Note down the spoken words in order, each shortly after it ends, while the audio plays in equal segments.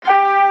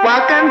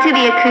Welcome to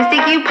the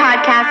Acoustic You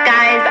podcast,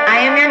 guys.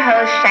 I am your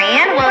host,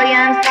 Cheyenne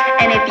Williams,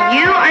 and if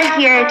you are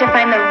here to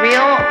find the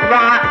real,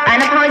 raw,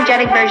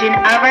 unapologetic version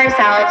of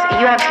ourselves,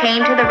 you have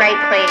came to the right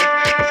place.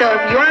 So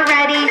if you're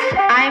ready,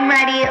 I'm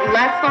ready.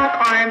 Let's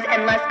lock arms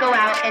and let's go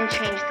out and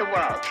change the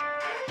world.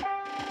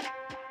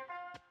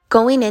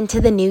 Going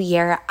into the new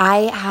year,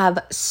 I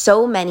have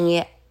so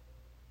many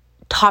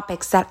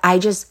topics that I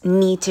just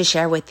need to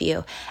share with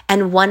you.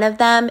 And one of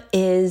them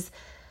is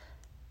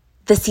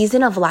the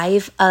season of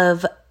life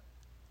of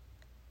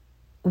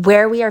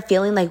where we are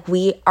feeling like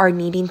we are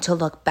needing to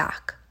look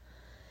back.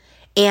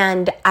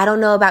 And I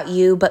don't know about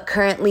you, but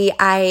currently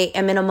I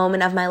am in a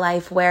moment of my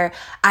life where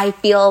I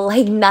feel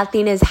like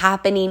nothing is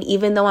happening,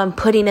 even though I'm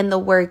putting in the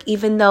work,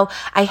 even though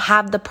I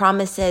have the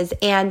promises.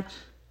 And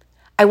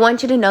I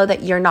want you to know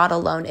that you're not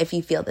alone if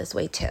you feel this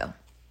way too.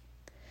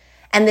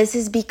 And this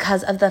is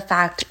because of the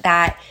fact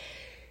that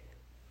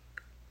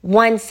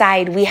one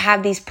side, we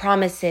have these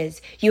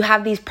promises. You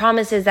have these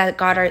promises that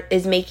God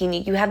is making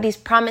you. You have these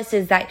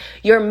promises that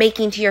you're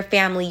making to your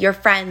family, your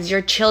friends,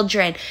 your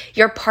children,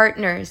 your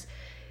partners.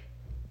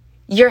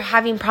 You're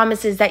having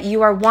promises that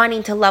you are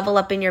wanting to level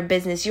up in your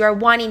business. You are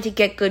wanting to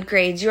get good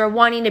grades. You are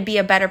wanting to be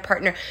a better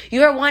partner.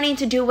 You are wanting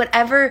to do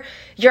whatever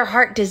your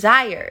heart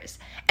desires.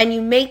 And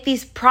you make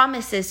these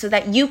promises so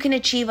that you can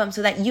achieve them,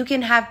 so that you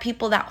can have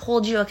people that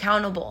hold you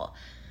accountable.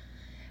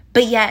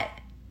 But yet,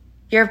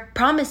 your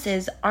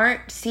promises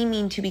aren't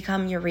seeming to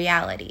become your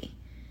reality.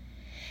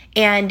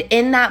 And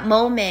in that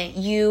moment,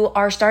 you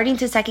are starting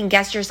to second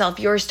guess yourself.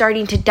 You're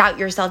starting to doubt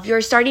yourself.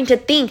 You're starting to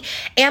think,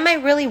 am I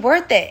really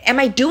worth it? Am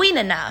I doing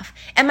enough?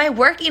 Am I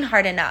working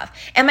hard enough?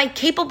 Am I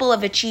capable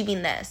of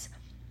achieving this?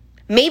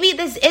 Maybe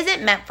this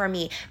isn't meant for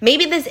me.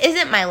 Maybe this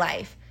isn't my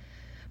life.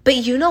 But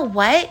you know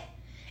what?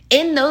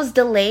 In those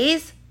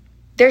delays,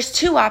 there's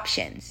two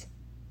options.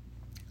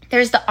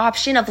 There's the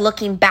option of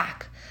looking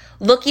back,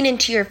 looking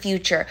into your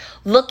future,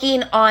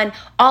 looking on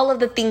all of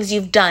the things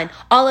you've done,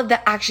 all of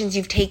the actions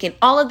you've taken,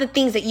 all of the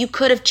things that you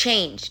could have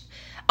changed,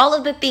 all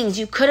of the things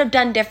you could have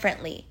done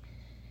differently.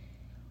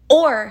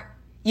 Or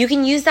you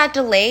can use that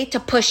delay to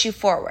push you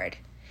forward.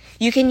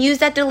 You can use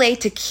that delay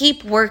to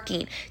keep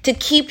working, to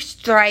keep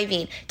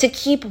striving, to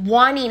keep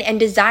wanting and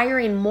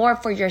desiring more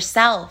for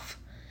yourself,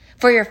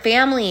 for your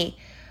family,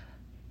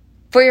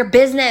 for your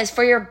business,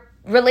 for your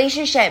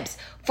relationships,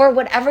 for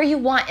whatever you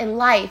want in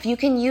life. You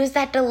can use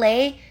that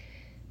delay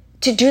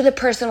to do the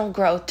personal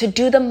growth, to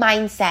do the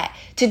mindset,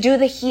 to do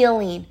the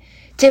healing,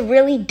 to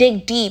really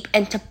dig deep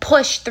and to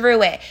push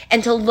through it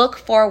and to look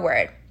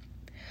forward,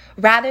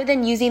 rather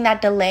than using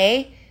that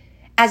delay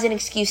as an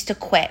excuse to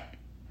quit.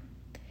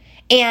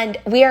 And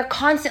we are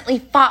constantly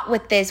fought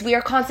with this. We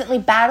are constantly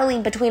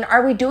battling between,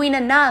 are we doing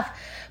enough?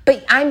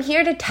 But I'm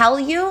here to tell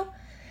you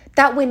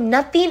that when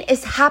nothing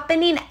is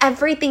happening,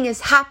 everything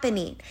is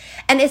happening.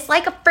 And it's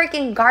like a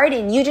freaking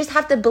garden. You just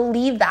have to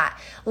believe that.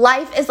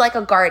 Life is like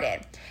a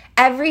garden.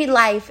 Every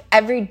life,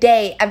 every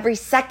day, every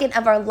second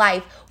of our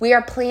life, we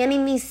are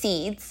planting these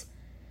seeds,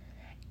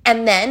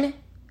 and then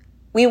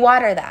we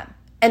water them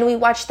and we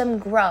watch them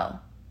grow.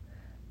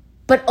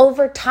 But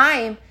over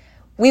time,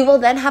 we will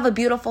then have a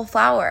beautiful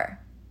flower.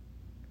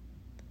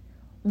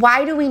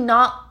 Why do we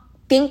not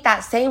think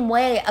that same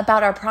way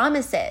about our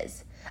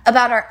promises,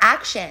 about our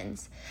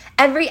actions?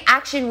 Every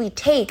action we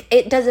take,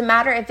 it doesn't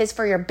matter if it's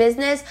for your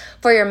business,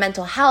 for your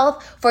mental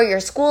health, for your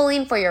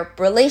schooling, for your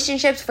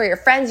relationships, for your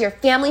friends, your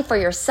family, for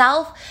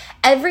yourself.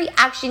 Every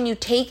action you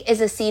take is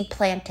a seed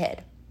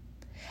planted.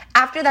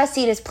 After that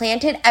seed is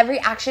planted, every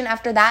action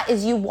after that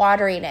is you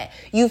watering it,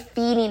 you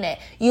feeding it,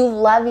 you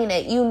loving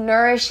it, you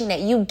nourishing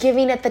it, you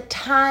giving it the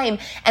time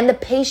and the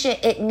patience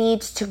it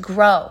needs to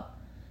grow.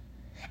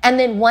 And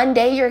then one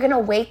day you're going to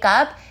wake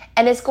up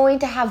and it's going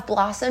to have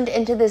blossomed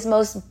into this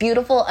most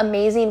beautiful,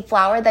 amazing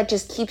flower that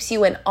just keeps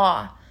you in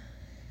awe.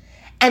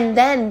 And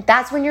then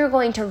that's when you're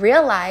going to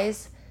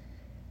realize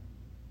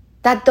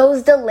that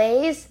those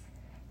delays,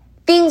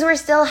 things were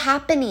still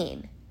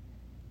happening.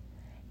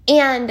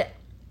 And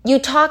you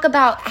talk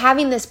about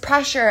having this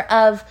pressure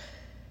of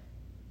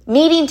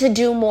needing to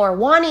do more,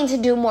 wanting to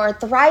do more,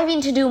 thriving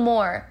to do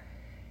more.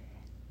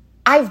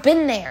 I've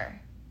been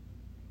there.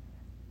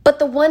 But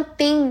the one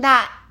thing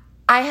that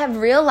I have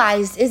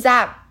realized is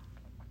that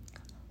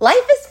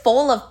life is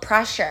full of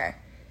pressure.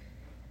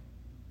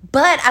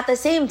 But at the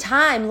same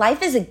time,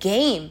 life is a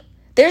game.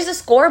 There's a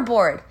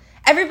scoreboard.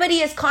 Everybody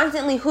is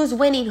constantly who's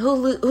winning,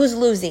 who's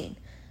losing.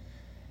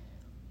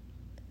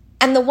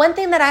 And the one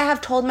thing that I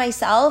have told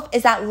myself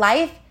is that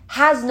life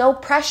has no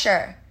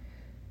pressure.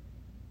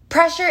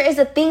 Pressure is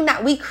a thing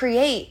that we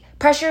create.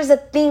 Pressure is a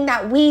thing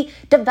that we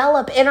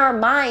develop in our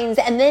minds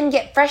and then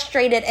get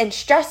frustrated and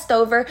stressed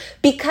over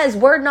because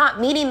we're not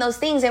meeting those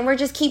things and we're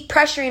just keep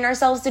pressuring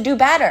ourselves to do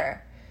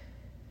better.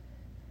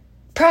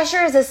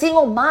 Pressure is a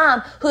single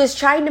mom who is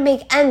trying to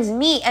make ends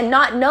meet and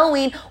not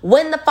knowing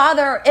when the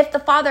father or if the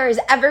father is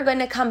ever going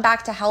to come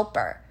back to help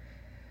her.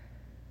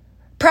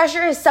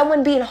 Pressure is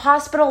someone being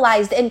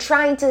hospitalized and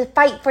trying to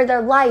fight for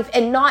their life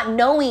and not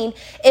knowing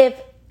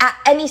if at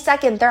any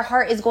second their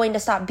heart is going to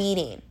stop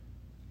beating.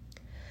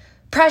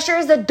 Pressure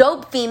is a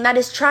dope fiend that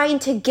is trying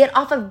to get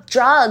off of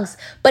drugs,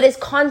 but is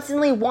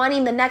constantly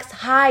wanting the next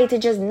high to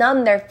just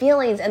numb their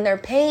feelings and their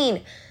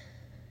pain.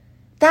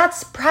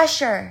 That's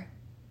pressure.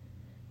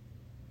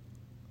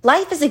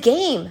 Life is a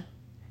game.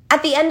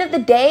 At the end of the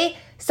day,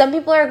 some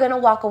people are going to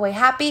walk away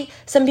happy.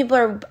 Some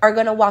people are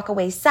going to walk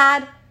away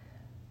sad.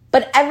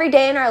 But every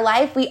day in our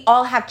life, we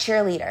all have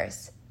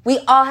cheerleaders. We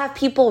all have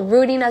people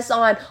rooting us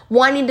on,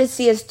 wanting to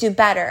see us do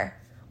better.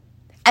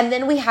 And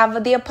then we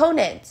have the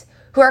opponents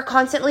who are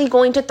constantly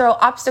going to throw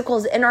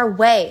obstacles in our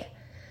way,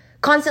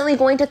 constantly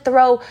going to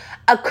throw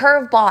a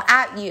curveball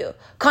at you,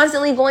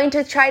 constantly going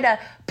to try to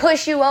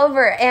push you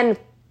over and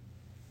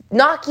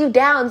knock you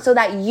down so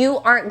that you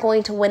aren't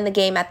going to win the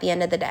game at the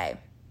end of the day.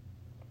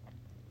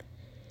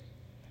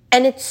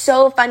 And it's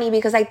so funny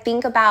because I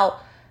think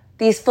about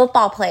these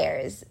football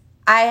players.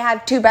 I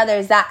have two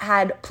brothers that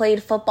had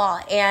played football,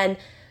 and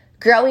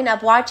growing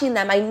up watching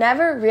them, I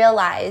never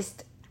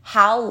realized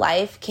how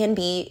life can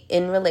be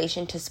in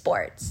relation to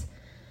sports.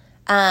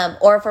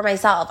 Or for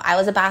myself, I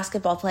was a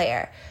basketball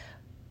player.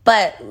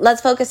 But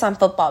let's focus on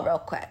football real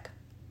quick.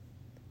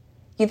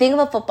 You think of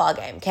a football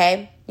game,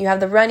 okay? You have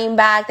the running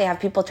back. They have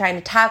people trying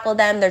to tackle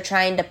them. They're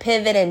trying to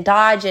pivot and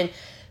dodge and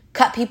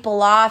cut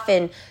people off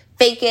and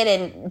fake it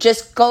and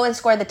just go and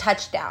score the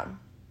touchdown.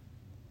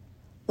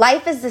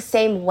 Life is the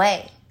same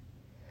way.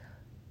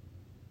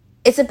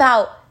 It's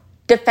about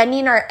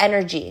defending our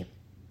energy,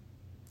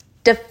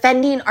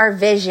 defending our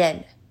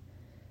vision,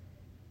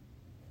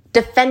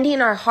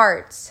 defending our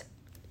hearts,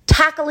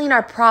 tackling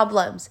our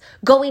problems,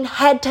 going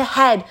head to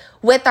head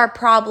with our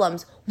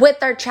problems, with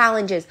our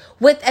challenges,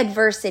 with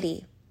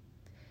adversity,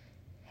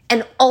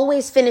 and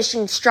always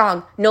finishing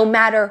strong no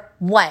matter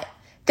what.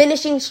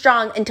 Finishing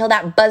strong until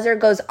that buzzer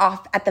goes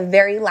off at the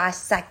very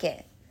last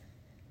second.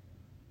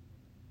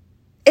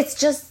 It's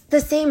just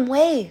the same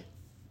way.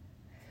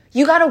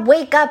 You got to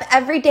wake up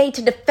every day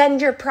to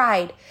defend your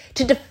pride,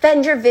 to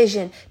defend your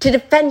vision, to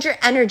defend your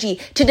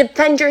energy, to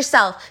defend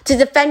yourself, to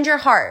defend your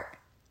heart.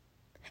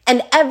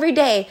 And every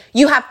day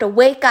you have to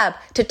wake up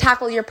to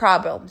tackle your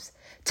problems,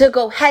 to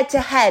go head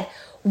to head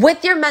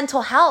with your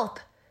mental health,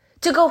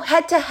 to go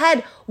head to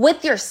head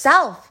with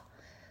yourself.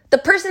 The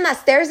person that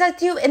stares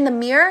at you in the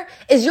mirror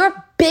is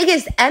your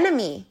biggest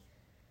enemy.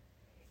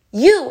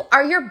 You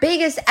are your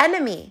biggest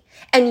enemy,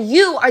 and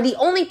you are the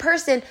only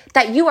person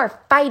that you are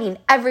fighting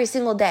every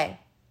single day.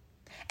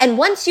 And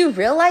once you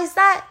realize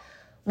that,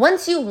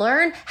 once you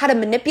learn how to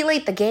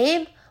manipulate the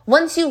game,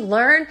 once you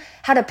learn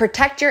how to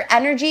protect your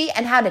energy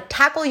and how to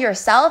tackle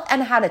yourself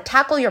and how to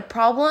tackle your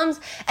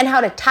problems and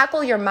how to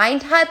tackle your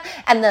mindset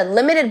and the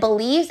limited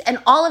beliefs and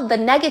all of the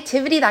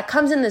negativity that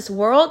comes in this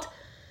world,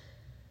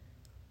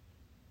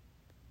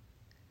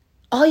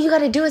 all you got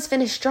to do is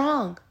finish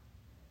strong.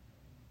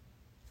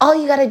 All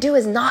you got to do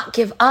is not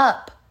give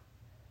up.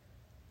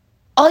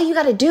 All you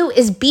got to do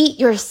is beat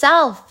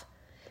yourself.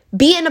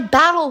 Be in a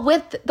battle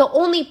with the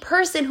only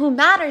person who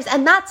matters,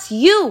 and that's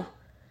you.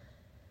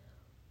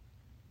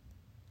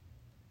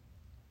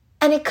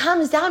 And it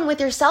comes down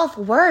with your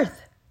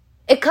self-worth.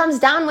 It comes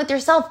down with your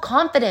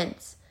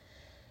self-confidence.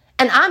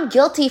 And I'm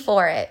guilty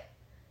for it.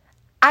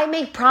 I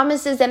make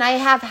promises and I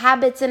have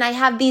habits and I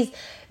have these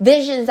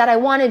visions that I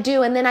want to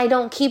do, and then I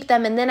don't keep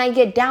them, and then I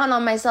get down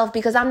on myself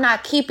because I'm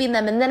not keeping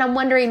them, and then I'm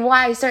wondering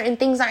why certain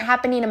things aren't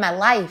happening in my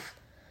life.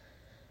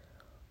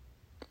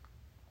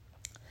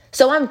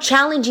 So I'm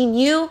challenging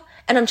you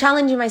and I'm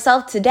challenging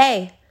myself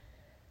today.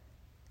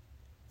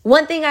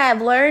 One thing I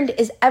have learned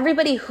is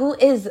everybody who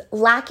is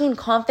lacking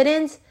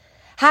confidence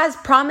has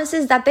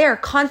promises that they are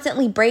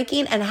constantly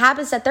breaking and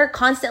habits that they're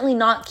constantly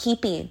not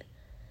keeping.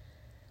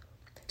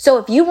 So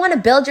if you want to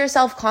build your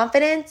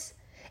self-confidence,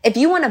 if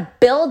you want to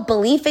build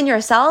belief in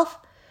yourself,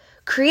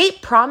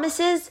 create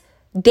promises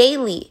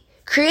daily,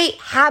 create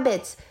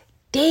habits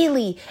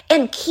daily,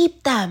 and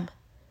keep them.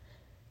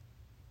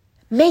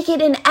 Make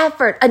it an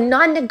effort, a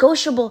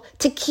non-negotiable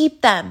to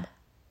keep them.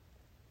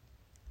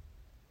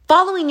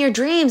 Following your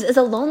dreams is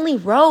a lonely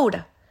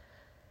road.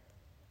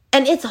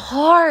 And it's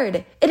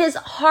hard. It is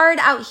hard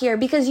out here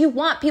because you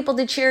want people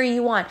to cheer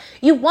you on.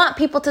 You want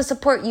people to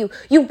support you.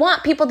 You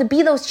want people to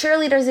be those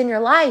cheerleaders in your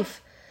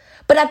life.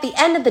 But at the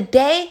end of the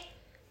day,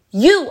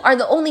 you are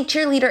the only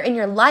cheerleader in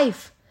your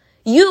life.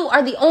 You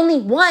are the only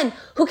one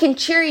who can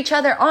cheer each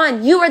other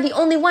on. You are the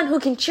only one who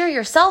can cheer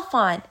yourself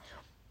on.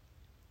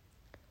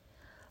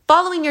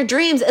 Following your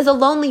dreams is a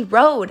lonely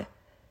road.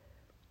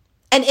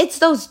 And it's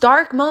those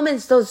dark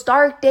moments, those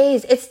dark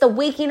days. It's the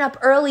waking up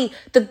early,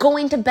 the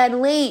going to bed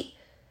late,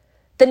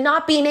 the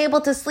not being able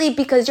to sleep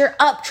because you're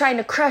up trying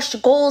to crush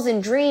goals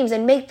and dreams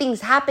and make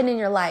things happen in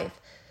your life.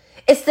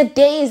 It's the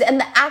days and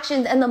the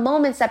actions and the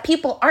moments that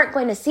people aren't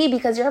going to see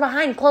because you're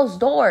behind closed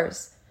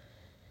doors.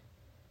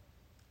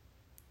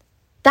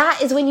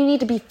 That is when you need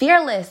to be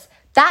fearless.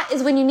 That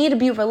is when you need to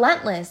be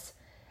relentless.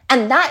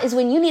 And that is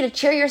when you need to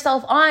cheer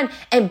yourself on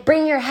and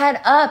bring your head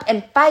up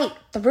and fight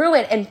through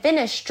it and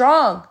finish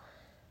strong.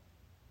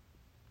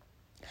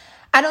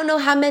 I don't know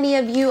how many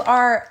of you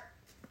are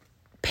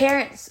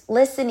parents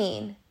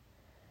listening,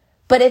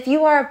 but if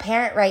you are a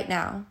parent right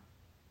now,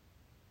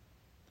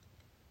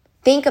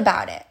 Think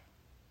about it.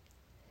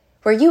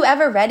 Were you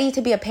ever ready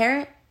to be a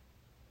parent?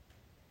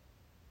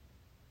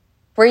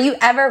 Were you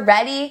ever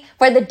ready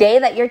for the day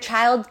that your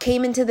child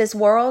came into this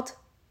world?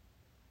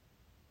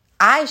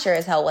 I sure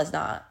as hell was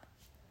not.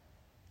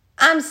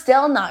 I'm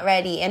still not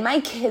ready, and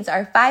my kids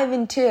are 5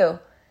 and 2.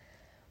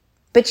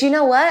 But you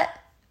know what?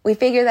 We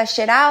figured that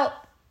shit out.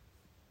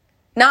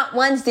 Not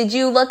once did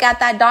you look at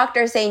that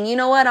doctor saying, you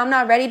know what? I'm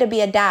not ready to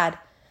be a dad.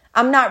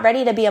 I'm not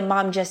ready to be a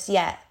mom just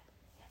yet.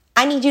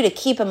 I need you to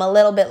keep him a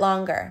little bit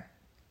longer.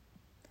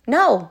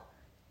 No.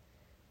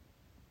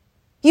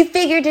 You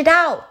figured it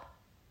out.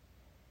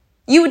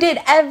 You did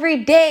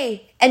every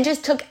day and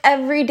just took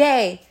every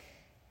day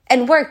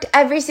and worked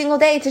every single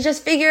day to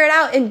just figure it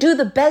out and do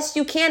the best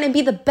you can and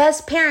be the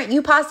best parent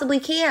you possibly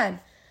can.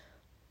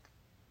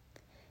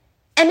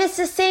 And it's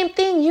the same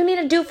thing you need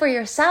to do for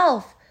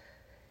yourself.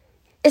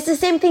 It's the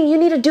same thing you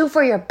need to do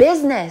for your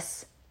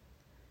business.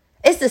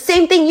 It's the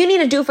same thing you need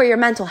to do for your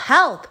mental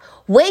health.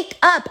 Wake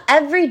up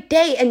every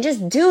day and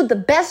just do the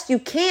best you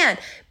can.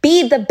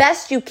 Be the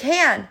best you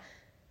can.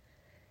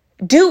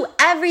 Do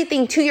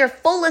everything to your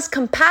fullest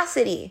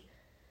capacity.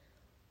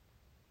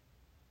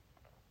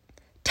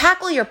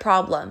 Tackle your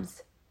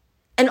problems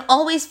and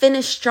always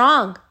finish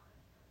strong.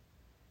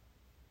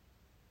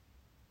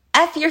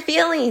 F your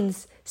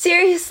feelings.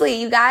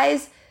 Seriously, you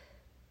guys.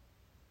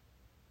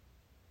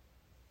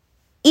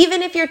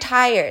 Even if you're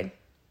tired,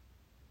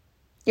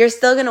 you're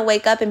still going to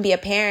wake up and be a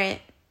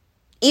parent.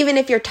 Even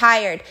if you're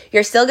tired,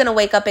 you're still going to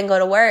wake up and go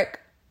to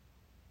work.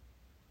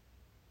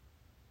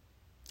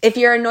 If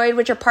you're annoyed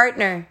with your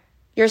partner,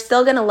 you're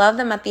still going to love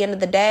them at the end of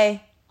the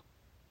day.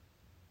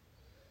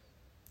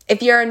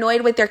 If you're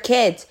annoyed with your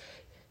kids,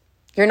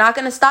 you're not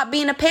going to stop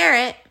being a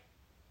parent.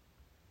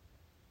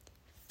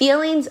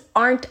 Feelings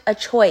aren't a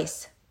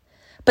choice,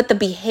 but the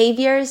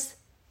behaviors,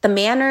 the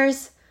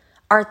manners,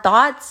 our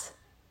thoughts,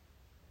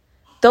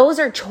 those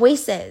are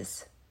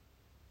choices.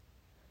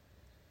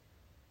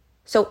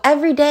 So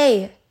every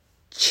day,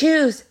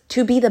 choose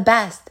to be the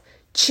best.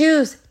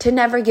 Choose to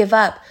never give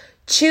up.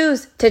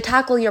 Choose to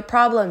tackle your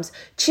problems.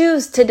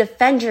 Choose to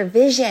defend your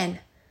vision.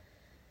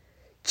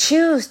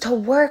 Choose to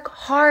work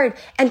hard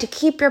and to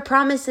keep your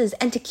promises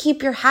and to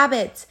keep your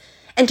habits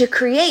and to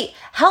create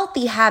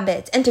healthy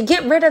habits and to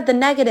get rid of the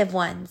negative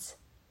ones.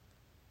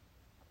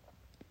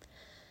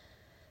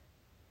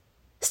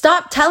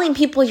 Stop telling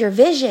people your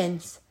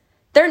visions.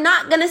 They're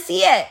not going to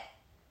see it.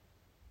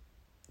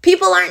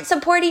 People aren't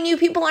supporting you.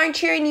 People aren't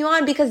cheering you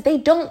on because they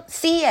don't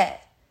see it.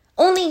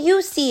 Only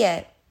you see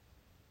it.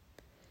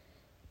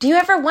 Do you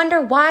ever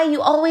wonder why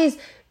you always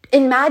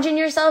imagine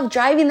yourself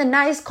driving the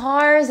nice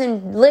cars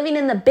and living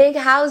in the big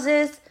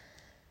houses?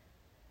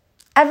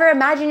 Ever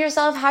imagine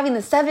yourself having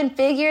the 7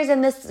 figures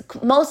and this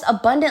most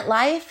abundant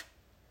life?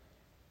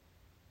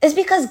 It's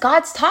because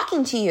God's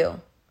talking to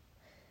you.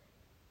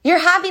 You're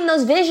having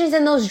those visions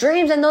and those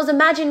dreams and those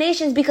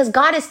imaginations because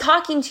God is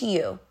talking to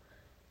you.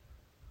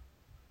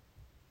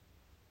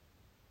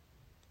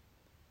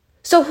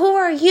 So who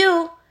are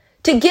you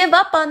to give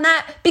up on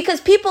that because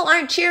people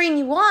aren't cheering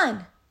you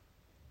on?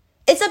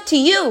 It's up to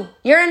you.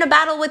 You're in a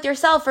battle with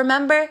yourself,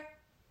 remember?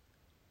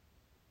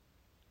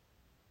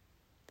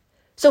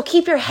 So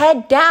keep your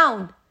head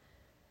down.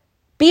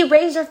 Be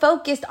razor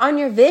focused on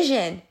your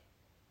vision.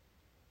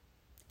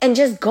 And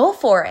just go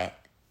for it.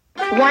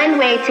 One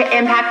way to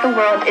impact the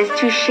world is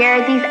to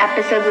share these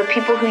episodes with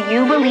people who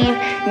you believe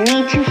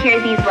need to hear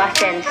these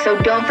lessons. So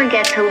don't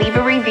forget to leave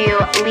a review,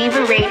 leave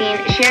a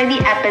rating, share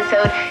the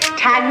episode,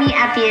 tag me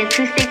at The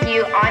Acoustic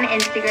You on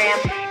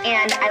Instagram,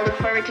 and I look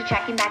forward to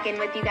checking back in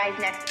with you guys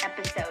next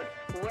episode.